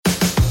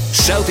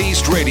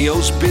Southeast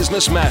Radio's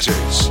Business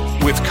Matters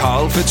with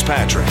Carl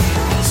Fitzpatrick.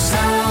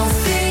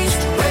 Southeast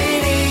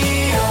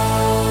Radio.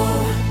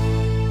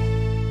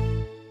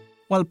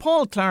 Well,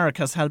 Paul Clarke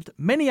has helped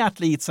many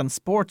athletes and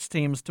sports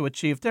teams to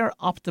achieve their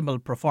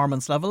optimal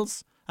performance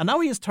levels, and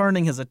now he is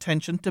turning his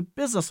attention to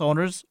business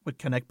owners with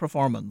Connect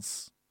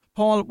Performance.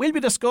 Paul, we'll be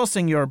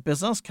discussing your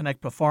business,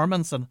 Connect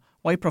Performance, and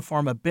why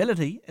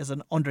performability is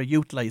an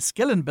underutilised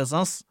skill in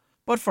business.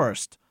 But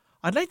first,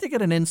 I'd like to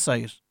get an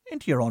insight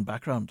into your own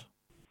background.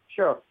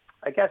 Sure.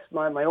 I guess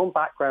my own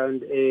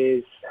background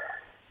is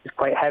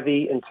quite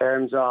heavy in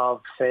terms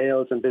of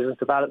sales and business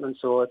development.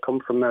 So I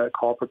come from a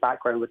corporate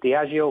background with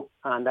Diageo,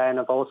 and then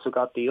I've also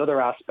got the other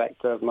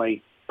aspect of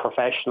my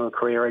professional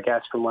career, I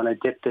guess, from when I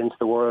dipped into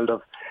the world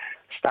of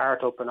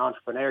startup and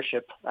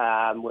entrepreneurship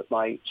with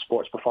my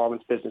sports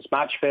performance business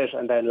MatchFit,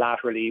 and then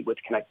laterally with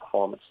Connect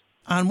Performance.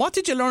 And what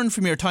did you learn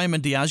from your time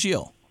in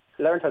Diageo?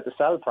 Learned how to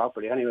sell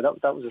properly. Anyway,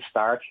 that was a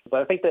start.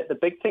 But I think that the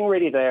big thing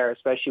really there,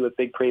 especially with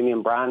big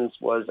premium brands,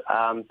 was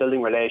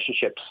building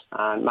relationships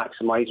and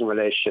maximising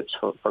relationships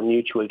for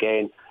mutual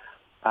gain.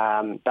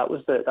 That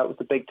was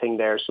the big thing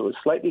there. So it's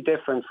slightly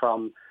different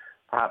from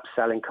perhaps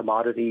selling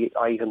commodity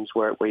items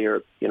where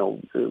you're,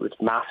 it's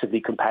massively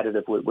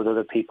competitive with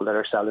other people that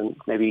are selling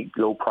maybe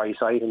low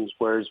price items.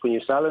 Whereas when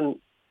you're selling,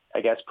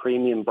 I guess,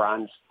 premium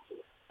brands,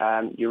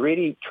 you're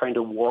really trying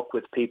to work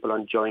with people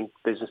on joint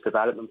business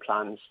development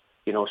plans,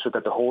 so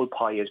that the whole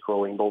pie is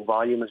growing, both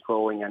volume is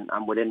growing,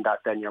 and within that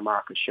then your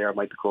market share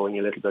might be growing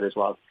a little bit as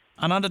well.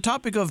 And on the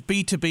topic of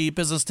B2B,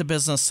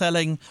 business-to-business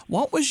selling,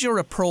 what was your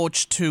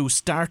approach to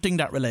starting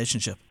that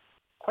relationship?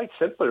 Quite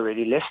simple,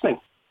 really, listening.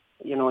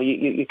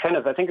 You kind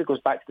of, I think it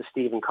goes back to the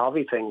Stephen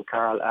Covey thing,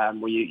 Carl,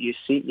 where you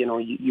see,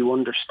 you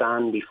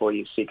understand before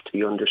you seek to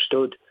be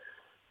understood.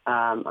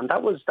 And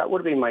that would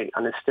have been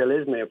and it still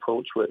is my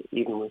approach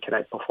even with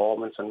Connect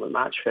Performance and with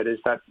MatchFit, is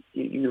that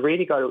you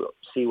really got to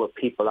see what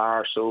people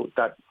are, so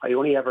that I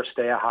only ever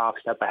stay a half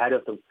step ahead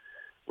of them,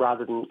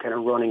 rather than kind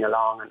of running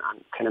along and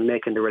kind of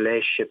making the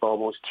relationship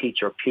almost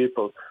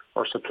teacher-pupil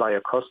or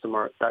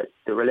supplier-customer, that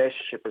the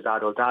relationship is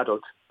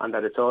adult-adult and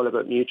that it's all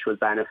about mutual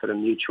benefit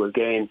and mutual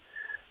gain.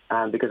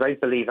 Because I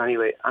believe,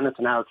 anyway,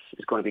 anything else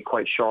is going to be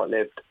quite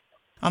short-lived.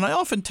 And I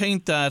often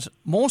think that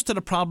most of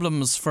the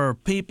problems for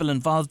people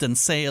involved in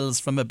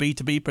sales from a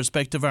B2B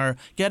perspective are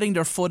getting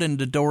their foot in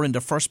the door in the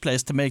first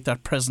place to make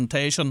that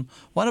presentation.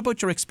 What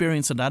about your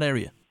experience in that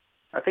area?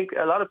 I think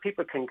a lot of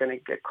people can kind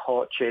of get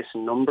caught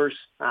chasing numbers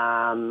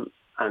and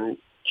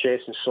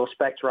chasing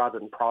suspects rather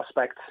than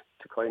prospects,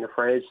 to coin a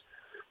phrase.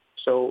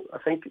 So I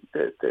think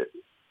that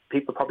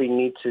people probably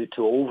need to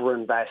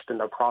over-invest in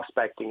their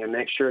prospecting and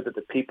make sure that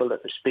the people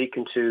that they're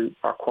speaking to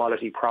are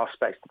quality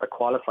prospects, that they're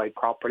qualified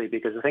properly,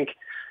 because I think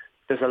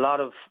there's a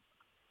lot of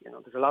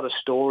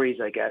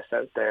stories, I guess,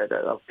 out there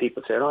of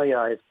people saying, oh yeah,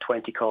 I have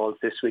 20 calls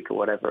this week or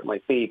whatever it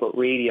might be, but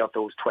really of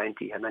those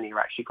 20, how many are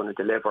actually going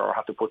to deliver or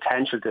have the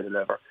potential to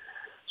deliver?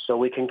 So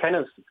we can kind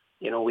of,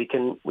 we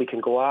can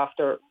go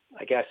after,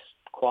 I guess,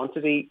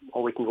 quantity,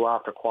 or we can go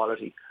after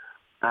quality.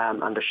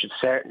 And there should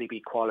certainly be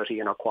quality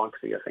in our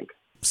quantity, I think.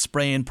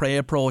 Spray and pray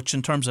approach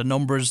in terms of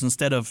numbers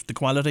instead of the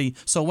quality.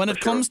 So when it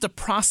comes to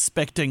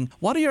prospecting,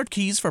 what are your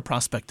keys for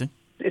prospecting?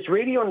 It's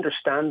really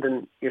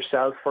understanding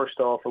yourself first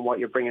off and what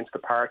you're bringing to the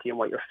party and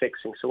what you're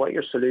fixing. So what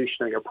your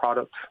solution or your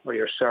product or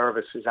your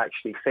service is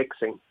actually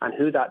fixing, and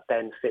who that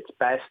then fits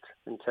best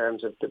in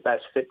terms of the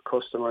best fit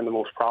customer and the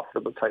most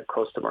profitable type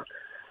customer.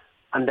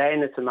 And then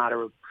it's a matter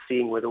of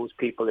seeing where those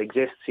people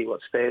exist, see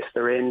what space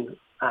they're in,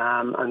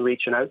 and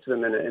reaching out to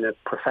them in a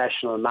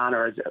professional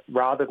manner,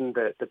 rather than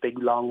the big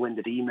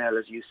long-winded email,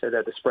 as you said,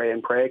 the spray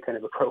and pray kind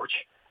of approach.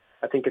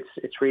 I think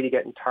it's really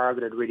getting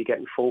targeted, really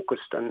getting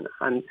focused, and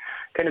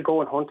kind of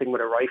going hunting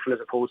with a rifle as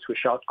opposed to a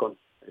shotgun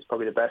is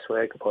probably the best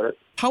way I could put it.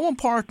 How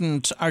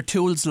important are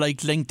tools like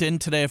LinkedIn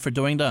today for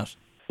doing that?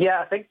 Yeah,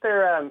 I think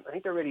they're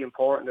really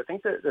important. I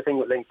think the thing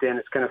with LinkedIn,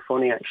 it's kind of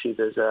funny actually.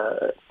 There's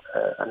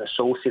an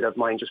associate of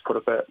mine just put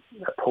up a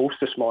post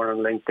this morning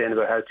on LinkedIn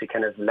about how to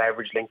kind of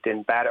leverage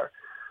LinkedIn better.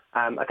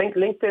 I think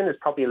LinkedIn is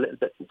probably a little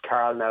bit,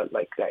 Carl, now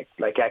like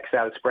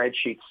Excel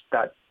spreadsheets,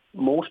 that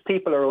most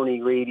people are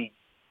only really,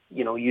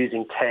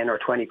 using 10 or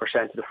 20%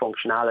 of the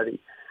functionality.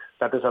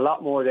 That there's a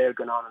lot more there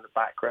going on in the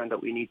background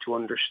that we need to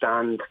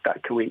understand,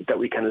 that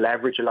we can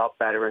leverage a lot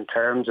better in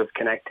terms of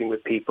connecting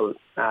with people.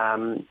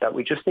 That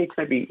we just need to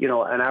maybe,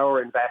 an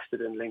hour invested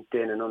in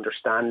LinkedIn and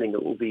understanding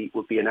it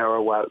would be an hour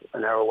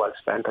well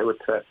spent, I would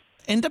say.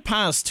 In the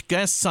past,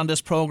 guests on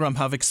this programme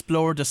have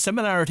explored the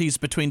similarities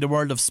between the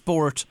world of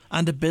sport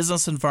and the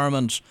business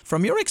environment.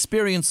 From your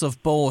experience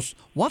of both,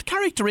 what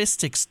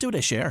characteristics do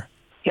they share?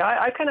 Yeah,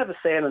 I kind of have a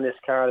saying on this,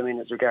 Carl.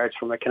 As regards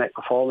from my Connect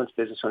Performance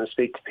business, when I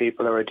speak to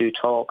people or I do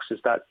talks, is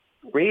that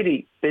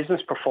really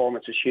business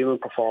performance is human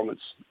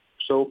performance.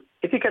 So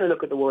if you kind of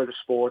look at the world of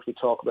sport, we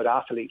talk about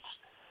athletes.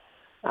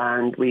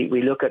 And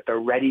we look at their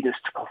readiness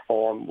to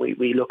perform.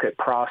 We look at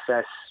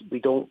process.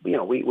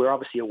 We're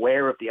obviously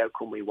aware of the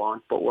outcome we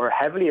want, but we're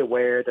heavily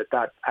aware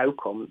that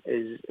outcome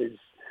is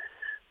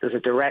there's a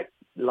direct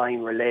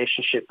line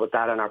relationship with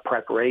that and our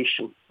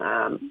preparation.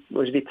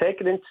 Whereas if you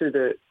take it into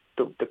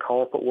the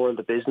corporate world,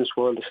 the business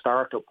world, the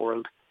startup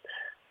world,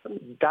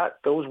 that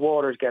those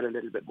waters get a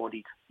little bit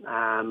muddied.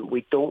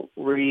 We don't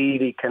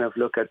really kind of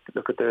look at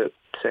the,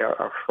 say,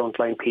 our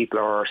frontline people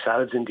or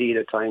ourselves indeed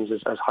at times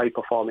as high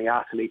performing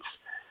athletes,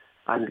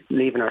 and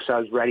leaving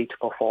ourselves ready to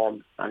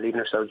perform and leaving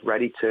ourselves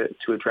ready to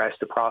address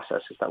the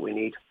processes that we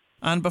need.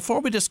 And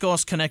before we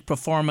discuss Connect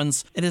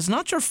Performance, it is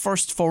not your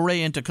first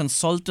foray into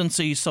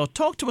consultancy, so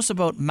talk to us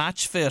about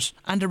MatchFit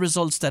and the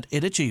results that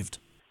it achieved.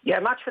 Yeah,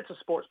 MatchFit's a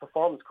sports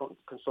performance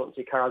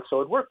consultancy, Carl.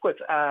 So it worked with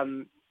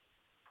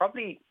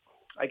probably,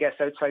 I guess,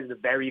 outside of the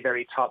very,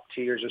 very top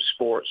tiers of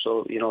sport.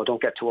 So,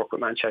 don't get to work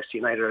with Manchester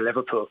United or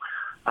Liverpool.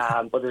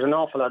 But there's an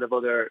awful lot of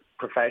other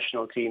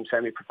professional teams,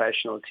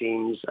 semi-professional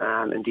teams,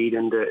 indeed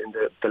in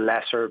the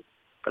lesser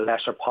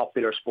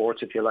popular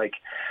sports, if you like.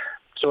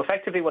 So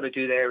effectively what I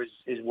do there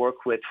is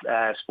work with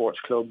sports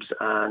clubs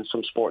and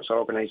some sports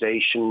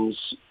organisations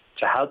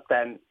to help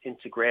them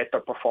integrate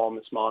their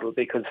performance model,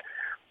 because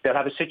they'll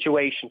have a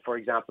situation, for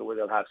example, where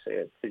they'll have,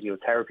 say, a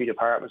physiotherapy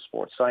department,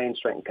 sports science,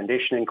 strength and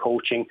conditioning,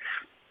 coaching,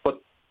 but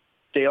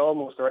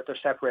they're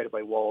separated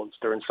by walls.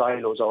 They're in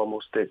silos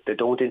almost. They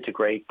don't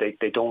integrate.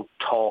 They don't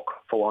talk,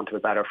 for want of a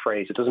better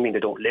phrase. It doesn't mean they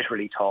don't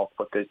literally talk,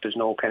 but there's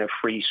no kind of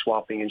free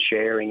swapping and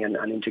sharing and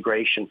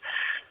integration.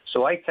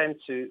 So I tend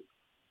to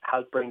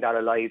help bring that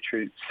alive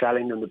through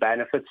selling them the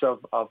benefits of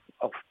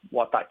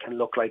what that can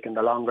look like in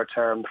the longer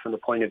term from the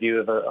point of view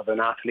of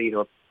an athlete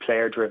or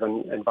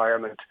player-driven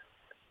environment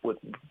with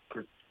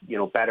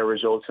better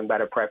results and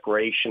better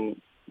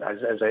preparation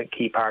as a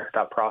key part of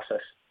that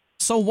process.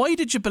 So why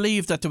did you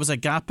believe that there was a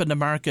gap in the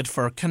market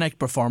for Connect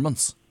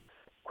Performance?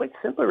 Quite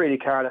simple really,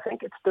 Carl. I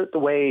think it's the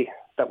way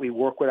that we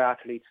work with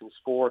athletes in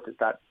sport is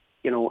that,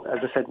 as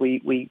I said,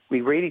 we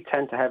really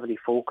tend to heavily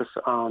focus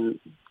on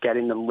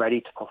getting them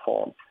ready to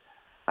perform.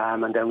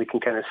 And then we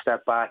can kind of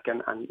step back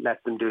and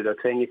let them do their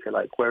thing, if you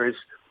like. Whereas,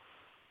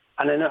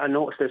 and then I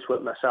noticed this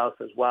with myself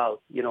as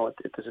well,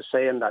 there's a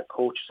saying that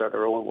coaches are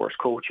their own worst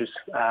coaches.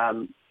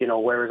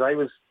 Whereas I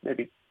was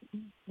maybe,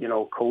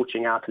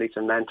 coaching athletes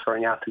and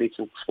mentoring athletes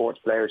and sports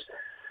players,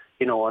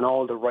 on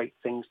all the right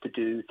things to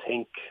do,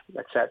 think,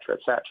 etc.,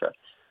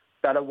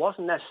 that I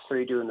wasn't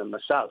necessarily doing them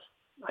myself.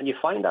 And you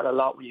find that a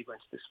lot when you go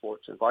into the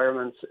sports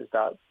environments, is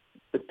that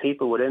the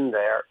people within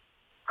there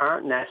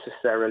aren't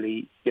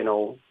necessarily,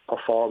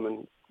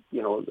 performing,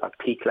 at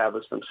peak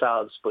levels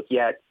themselves, but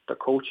yet they're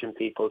coaching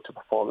people to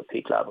perform at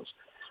peak levels.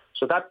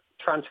 So that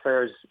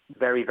transfers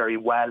very, very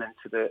well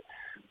into the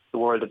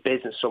world of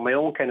business. So my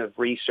own kind of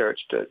research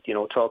to,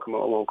 talking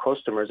about my own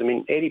customers,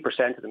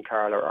 80% of them,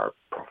 Carl, are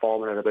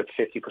performing at about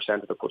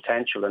 50% of the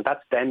potential. And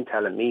that's them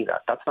telling me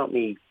that. That's not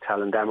me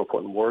telling them or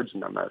putting words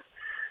in their mouth.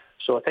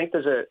 So I think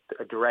there's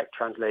a direct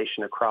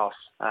translation across,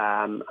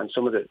 and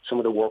some of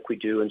the work we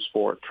do in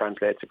sport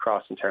translates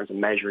across in terms of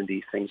measuring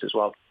these things as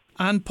well.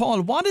 And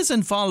Paul, what is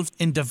involved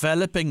in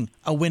developing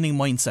a winning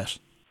mindset?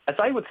 As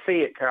I would see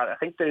it, Carl, I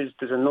think there's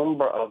a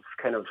number of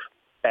kind of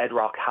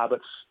bedrock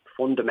habits,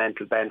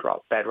 fundamental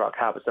bedrock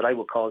habits that I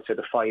would call, say,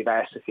 the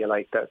 5S, if you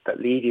like, that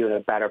leave you in a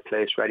better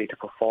place, ready to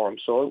perform.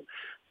 So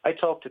I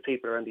talk to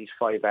people around these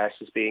 5S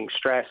as being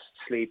stress,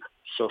 sleep,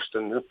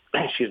 sustenance,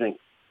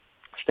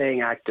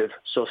 staying active,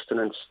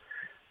 sustenance,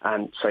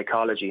 and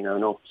psychology. Now,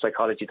 no,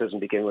 psychology doesn't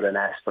begin with an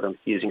S, but I'm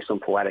using some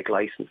poetic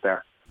license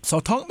there. So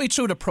talk me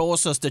through the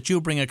process that you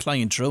bring a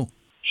client through.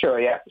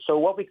 Sure, yeah. So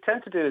what we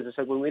tend to do is, I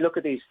said, when we look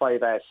at these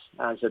 5S,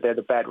 as they're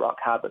the bedrock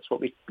habits, what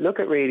we look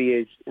at really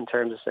is, in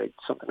terms of, say,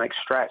 something like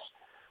stress,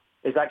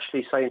 is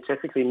actually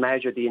scientifically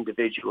measure the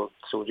individual.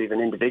 So we have an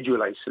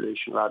individualized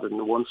solution rather than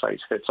a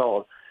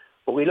one-size-fits-all.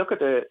 But we look at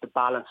the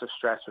balance of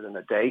stress within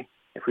a day.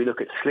 If we look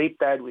at sleep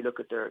then, we look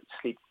at their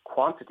sleep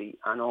quantity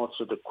and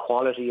also the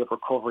quality of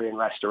recovery and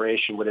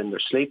restoration within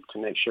their sleep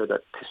to make sure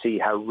that to see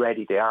how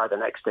ready they are the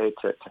next day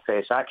to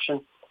face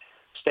action.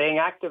 Staying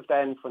active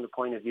then from the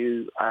point of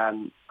view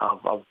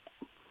of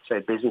say,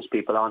 business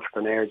people,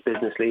 entrepreneurs,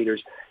 business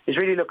leaders, is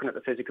really looking at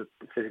the physical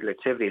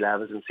activity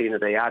levels and seeing are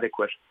they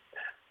adequate.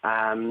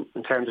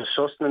 In terms of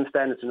sustenance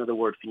then, it's another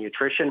word for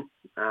nutrition.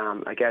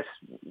 I guess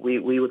we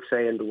would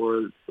say in the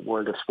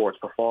world of sports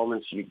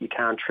performance, you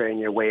can't train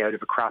your way out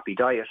of a crappy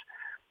diet.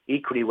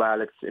 Equally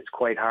well, it's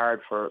quite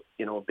hard for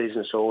a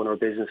business owner or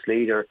business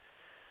leader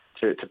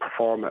to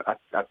perform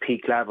at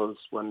peak levels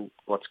when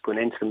what's going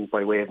into them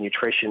by way of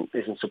nutrition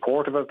isn't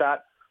supportive of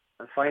that.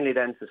 And finally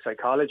then, the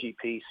psychology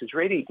piece is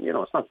really,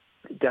 it's not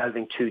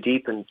delving too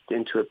deep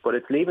into it, but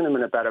it's leaving them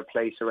in a better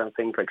place around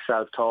things like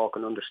self-talk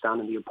and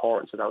understanding the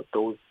importance of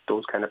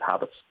those kind of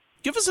habits.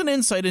 Give us an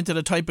insight into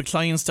the type of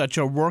clients that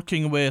you're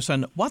working with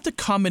and what the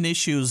common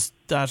issues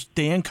that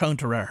they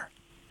encounter are.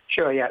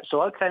 Sure, yeah.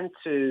 So I'll tend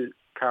to,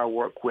 Carl,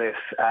 work with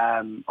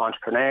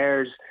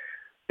entrepreneurs,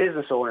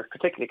 business owners,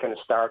 particularly kind of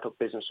startup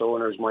business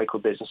owners, micro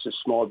businesses,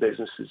 small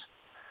businesses.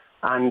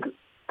 And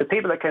the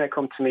people that kind of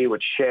come to me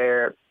would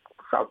share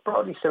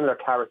probably similar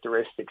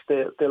characteristics.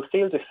 They'll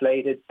feel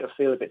deflated, they'll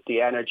feel a bit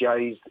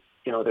de-energized,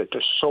 they're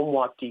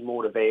somewhat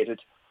demotivated.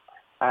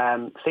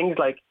 Things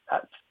like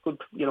good,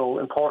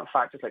 important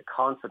factors like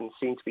confidence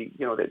seem to be,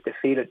 they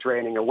feel it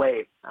draining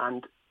away.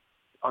 And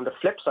on the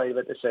flip side of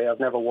it, they say, I've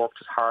never worked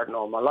as hard in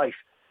all my life,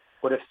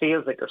 but it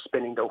feels like they're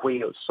spinning their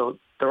wheels. So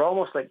they're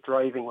almost like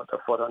driving with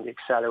their foot on the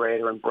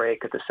accelerator and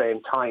brake at the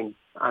same time.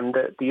 And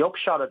the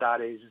upshot of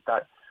that is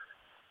that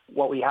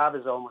what we have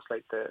is almost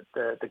like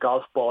the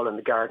golf ball and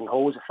the garden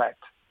hose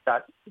effect,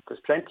 that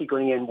there's plenty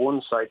going in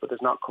one side, but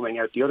there's not coming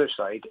out the other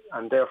side.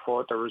 And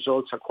therefore, the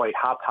results are quite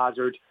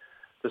haphazard.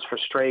 There's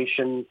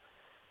frustration.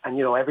 And,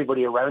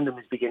 everybody around them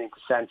is beginning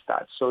to sense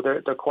that. So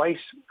they're quite,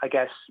 I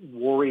guess,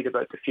 worried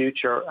about the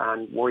future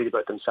and worried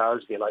about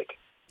themselves, if you like.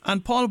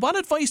 And Paul, what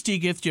advice do you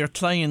give to your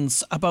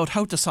clients about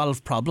how to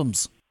solve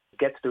problems?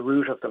 Get to the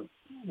root of them.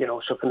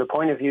 So from the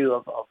point of view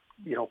of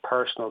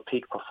personal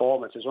peak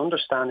performance, is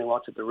understanding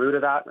what's at the root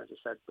of that. And as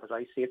I said, as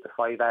I see it, the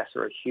 5S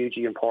are a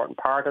hugely important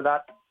part of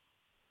that.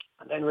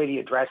 And then really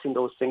addressing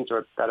those things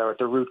that are at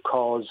the root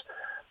cause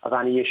of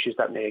any issues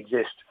that may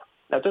exist.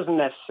 That doesn't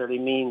necessarily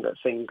mean that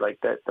things like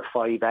the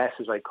 5S,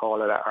 as I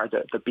call it, are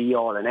the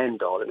be-all and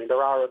end-all. I mean,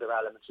 there are other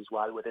elements as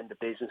well within the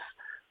business.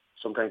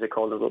 Sometimes I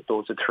call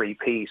those the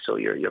 3Ps, so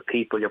your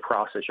people, your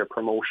process, your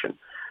promotion,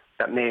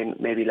 that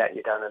may be letting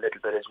you down a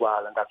little bit as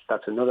well, and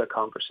that's another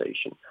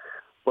conversation.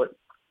 But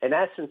in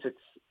essence,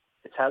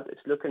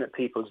 it's looking at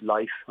people's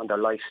life and their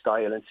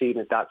lifestyle and seeing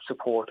if that's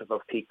supportive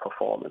of peak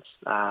performance.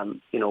 I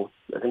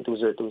think there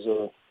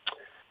was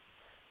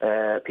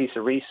a piece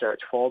of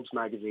research, Forbes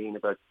magazine,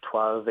 about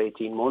 12,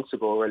 18 months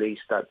ago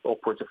released that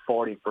upwards of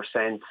 40%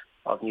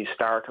 of new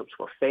startups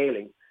were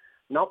failing,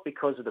 not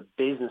because of the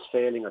business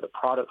failing or the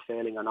product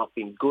failing or not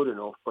being good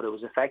enough, but it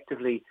was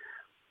effectively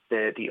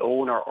the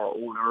owner or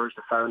owners,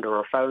 the founder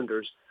or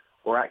founders,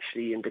 were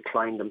actually in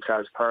decline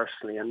themselves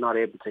personally and not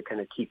able to kind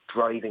of keep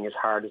driving as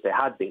hard as they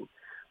had been.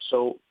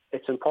 So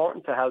it's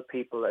important to help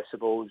people, I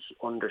suppose,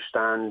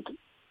 understand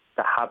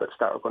the habits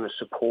that are going to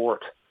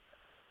support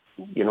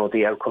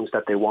the outcomes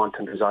that they want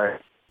and desire.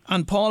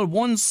 And Paul,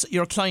 once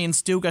your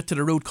clients do get to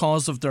the root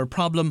cause of their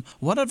problem,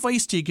 what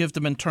advice do you give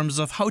them in terms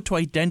of how to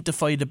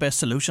identify the best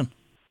solution?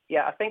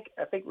 Yeah, I think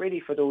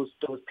really for those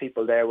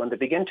people there, when they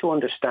begin to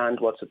understand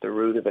what's at the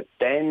root of it,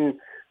 then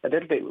a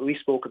little bit, we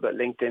spoke about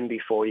LinkedIn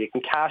before, you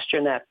can cast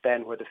your net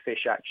then where the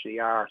fish actually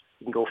are.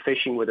 You can go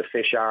fishing where the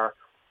fish are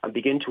and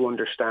begin to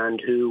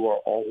understand who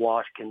or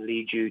what can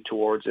lead you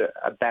towards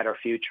a better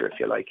future, if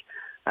you like.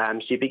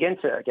 So you begin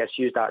to, I guess,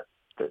 use that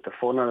the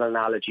funnel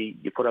analogy.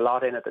 You put a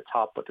lot in at the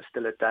top, but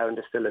distill it down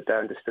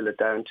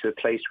to a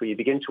place where you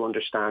begin to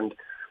understand,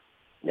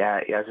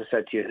 as I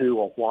said to you, who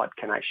or what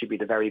can actually be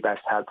the very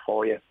best help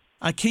for you.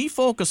 A key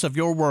focus of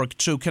your work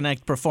through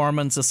Connect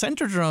Performance is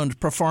centred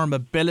around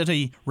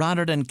performability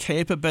rather than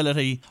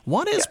capability.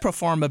 What is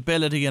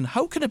performability and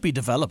how can it be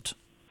developed?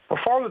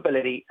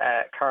 Performability,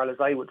 Carl, as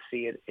I would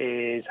see it,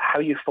 is how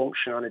you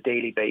function on a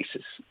daily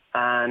basis.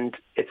 And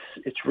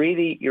it's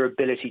really your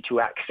ability to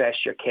access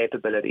your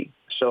capability.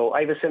 So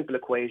I have a simple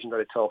equation that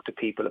I talk to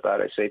people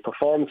about. I say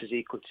performance is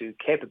equal to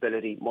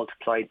capability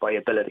multiplied by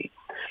ability.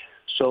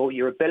 So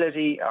your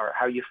ability or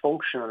how you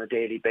function on a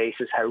daily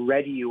basis, how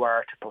ready you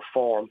are to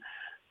perform,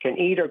 can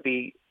either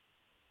be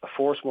a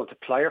force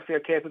multiplier for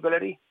your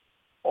capability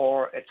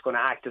or it's going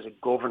to act as a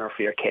governor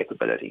for your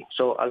capability.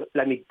 So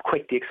let me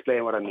quickly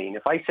explain what I mean.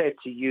 If I say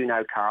to you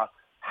now, Carl,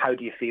 how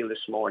do you feel this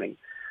morning?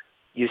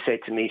 You say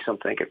to me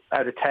something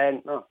out of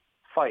 10, no,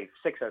 5,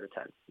 6 out of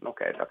 10.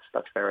 Okay,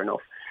 that's fair enough.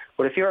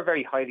 But if you're a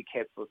very highly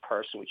capable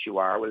person, which you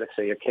are, well, let's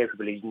say your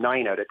capability is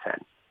 9 out of 10.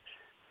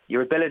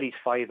 Your ability is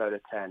 5 out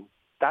of 10.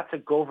 That's a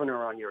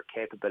governor on your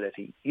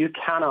capability. You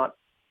cannot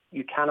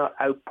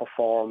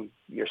outperform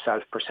your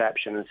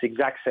self-perception. It's the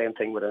exact same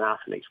thing with an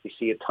athlete. We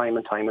see it time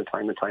and time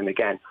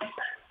again.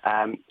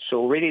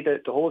 So really the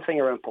whole thing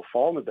around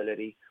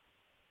performability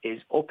is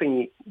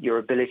upping your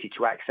ability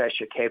to access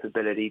your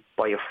capability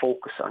by a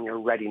focus on your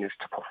readiness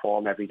to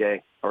perform every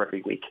day or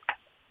every week.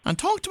 And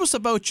talk to us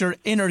about your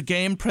inner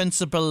game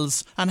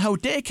principles and how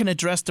they can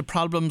address the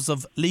problems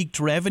of leaked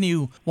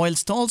revenue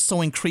whilst also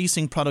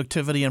increasing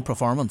productivity and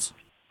performance.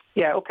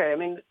 Yeah, okay. I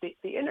mean,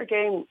 the inner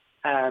game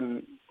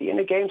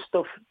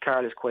stuff,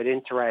 Carl, is quite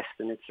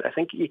interesting. I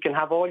think you can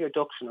have all your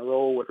ducks in a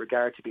row with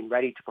regard to being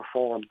ready to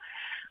perform,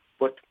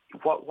 but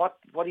what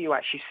are you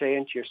actually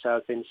saying to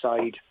yourself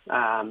inside?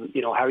 How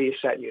are you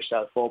setting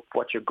yourself up?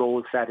 What's your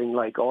goal setting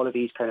like? All of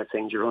these kind of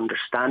things. Your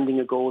understanding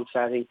of goal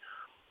setting.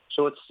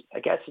 So I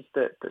guess it's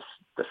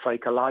the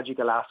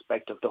psychological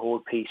aspect of the whole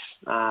piece.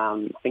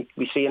 I think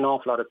we see an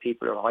awful lot of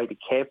people who are highly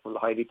capable,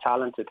 highly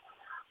talented,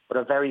 but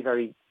are very,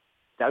 very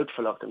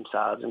doubtful of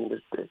themselves. I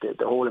mean,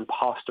 the whole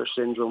imposter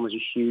syndrome is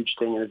a huge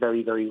thing and a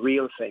very, very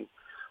real thing.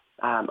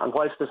 And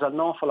whilst there's an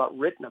awful lot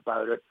written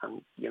about it,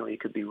 and you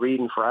could be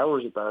reading for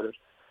hours about it,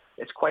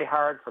 it's quite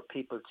hard for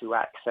people to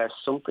access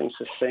something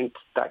succinct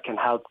that can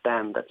help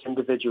them, that's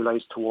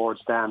individualized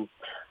towards them.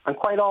 And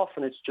quite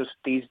often it's just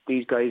these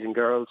guys and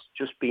girls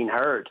just being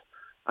heard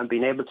and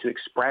being able to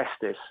express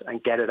this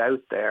and get it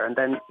out there. And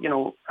then,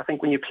 I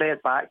think when you play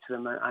it back to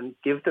them and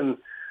give them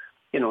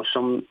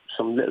some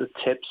little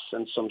tips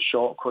and some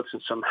shortcuts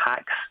and some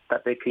hacks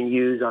that they can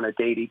use on a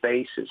daily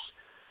basis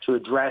to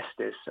address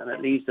this, and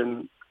it leaves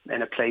them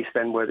in a place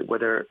then where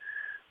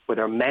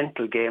their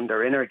mental game,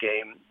 their inner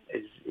game,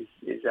 is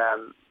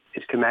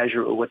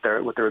commensurate with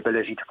their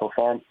ability to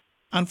perform.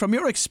 And from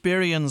your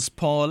experience,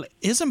 Paul,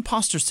 is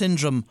imposter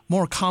syndrome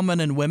more common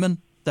in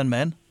women than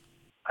men?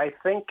 I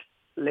think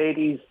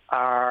ladies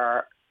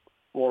are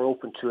more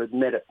open to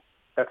admit it.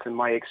 That's in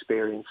my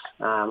experience.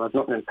 I've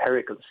nothing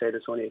empirical to say,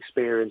 that's only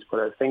experience, but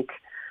I think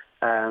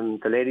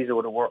the ladies I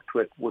would have worked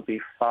with would be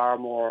far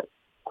more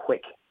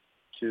quick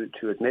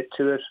to admit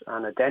to it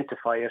and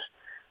identify it,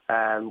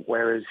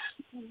 whereas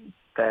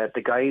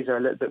the guys are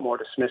a little bit more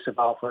dismissive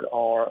of it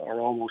or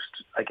almost,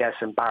 I guess,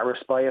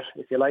 embarrassed by it,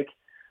 if you like,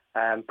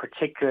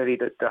 particularly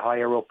the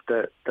higher up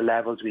the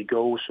levels we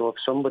go. So if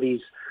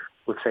somebody's,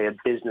 would say, a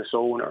business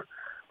owner,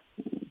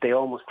 they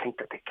almost think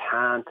that they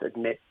can't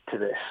admit to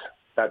this,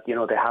 that,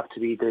 they have to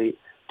be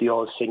the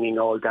all singing,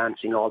 all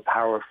dancing, all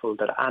powerful,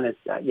 that any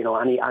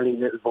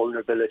little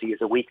vulnerability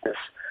is a weakness,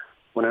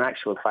 when in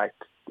actual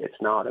fact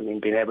it's not. I mean,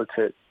 being able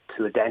to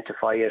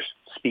identify it,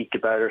 speak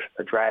about it,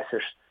 address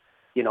it,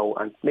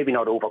 and maybe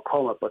not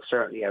overcome it, but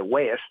certainly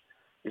outweigh it,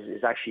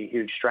 is actually a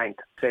huge strength.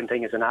 Same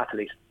thing as an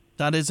athlete.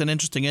 That is an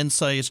interesting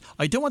insight.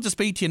 I do want to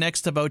speak to you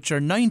next about your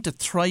 9 to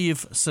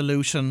Thrive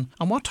solution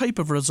and what type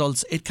of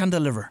results it can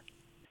deliver.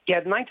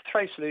 Yeah, the 9 to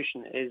Thrive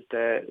solution is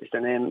the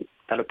name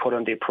that I put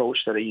on the approach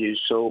that I use.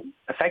 So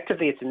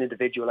effectively, it's an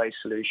individualized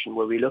solution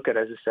where we look at,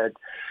 as I said,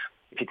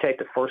 if you take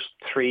the first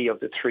 3 of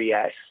the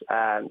 3S,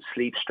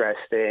 sleep, stress,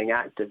 staying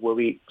active, where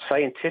we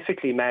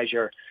scientifically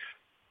measure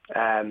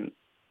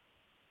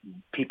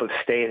people's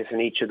status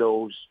in each of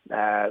those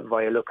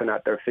via looking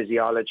at their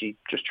physiology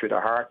just through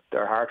their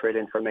heart rate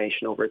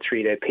information over a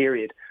 3-day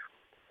period.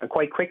 And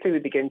quite quickly we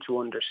begin to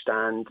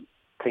understand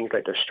things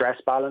like their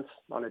stress balance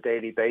on a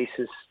daily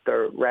basis,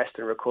 their rest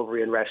and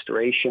recovery and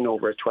restoration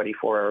over a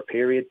 24-hour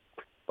period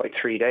by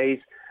 3 days,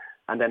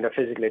 and then their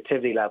physical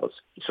activity levels.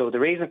 So the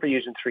reason for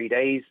using 3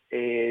 days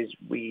is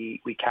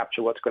we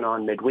capture what's going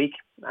on midweek,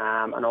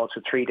 and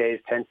also 3 days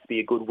tends to be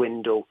a good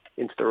window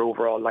into their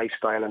overall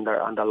lifestyle and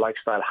their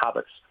lifestyle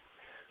habits.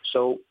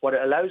 So what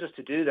it allows us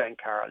to do then,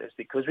 Carol, is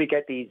because we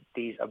get these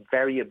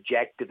very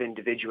objective,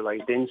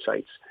 individualized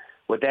insights,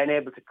 we're then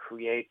able to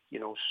create,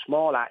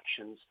 small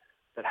actions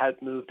that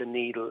help move the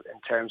needle in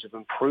terms of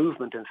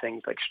improvement in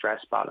things like stress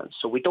balance.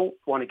 So we don't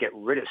want to get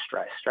rid of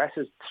stress. Stress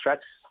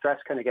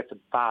kind of gets a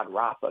bad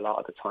rap a lot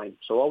of the time.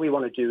 So all we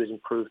want to do is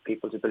improve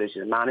people's ability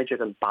to manage it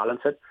and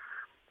balance it.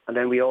 And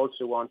then we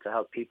also want to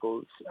help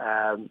people's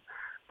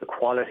the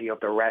quality of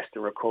their rest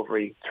and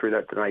recovery through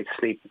the night's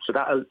sleep. So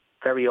that'll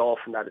very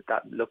often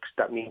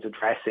that means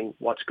addressing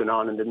what's going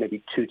on in the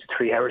maybe 2 to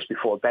 3 hours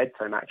before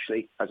bedtime,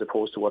 actually, as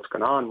opposed to what's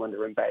going on when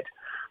they're in bed.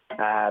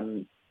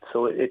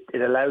 So it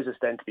allows us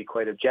then to be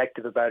quite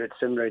objective about it.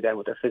 Similarly then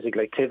with their physical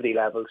activity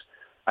levels,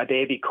 are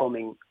they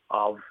becoming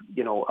of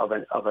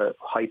a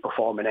high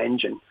performing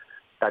engine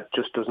that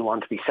just doesn't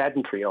want to be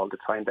sedentary all the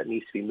time, that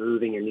needs to be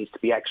moving and needs to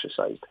be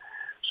exercised.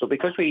 So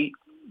because we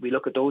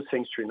look at those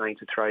things through 9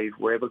 to Thrive,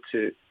 we're able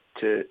to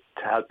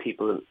help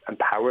people,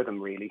 empower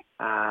them really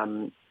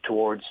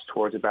towards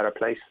a better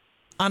place.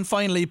 And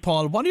finally,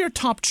 Paul, what are your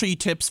top 3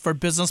 tips for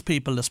business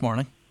people this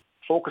morning?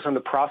 Focus on the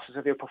process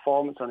of your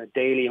performance on a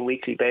daily and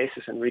weekly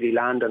basis and really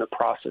land on a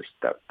process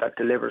that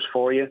delivers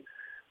for you.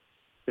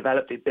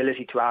 Develop the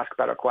ability to ask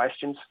better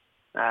questions,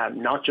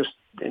 not just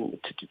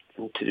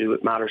to do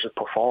with matters of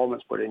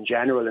performance, but in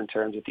general in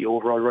terms of the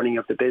overall running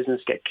of the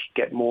business.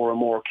 Get more and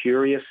more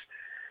curious.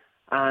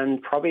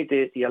 And probably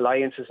the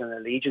alliances and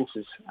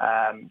allegiances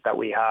that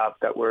we have,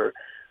 that we're,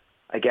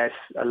 I guess,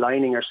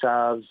 aligning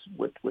ourselves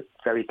with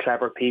very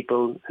clever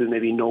people who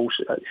maybe know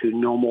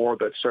more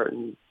about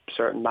certain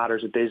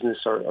matters of business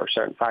or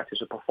certain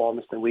factors of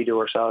performance than we do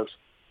ourselves.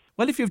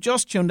 Well, if you've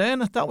just tuned in,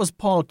 that was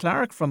Paul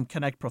Clark from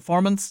Connect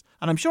Performance,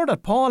 and I'm sure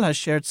that Paul has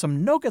shared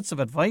some nuggets of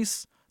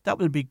advice that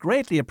will be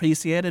greatly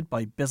appreciated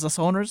by business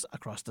owners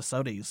across the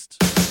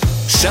Southeast.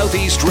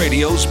 Southeast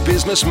Radio's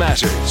Business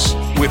Matters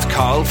with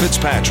Carl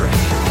Fitzpatrick.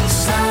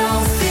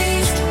 Southeast.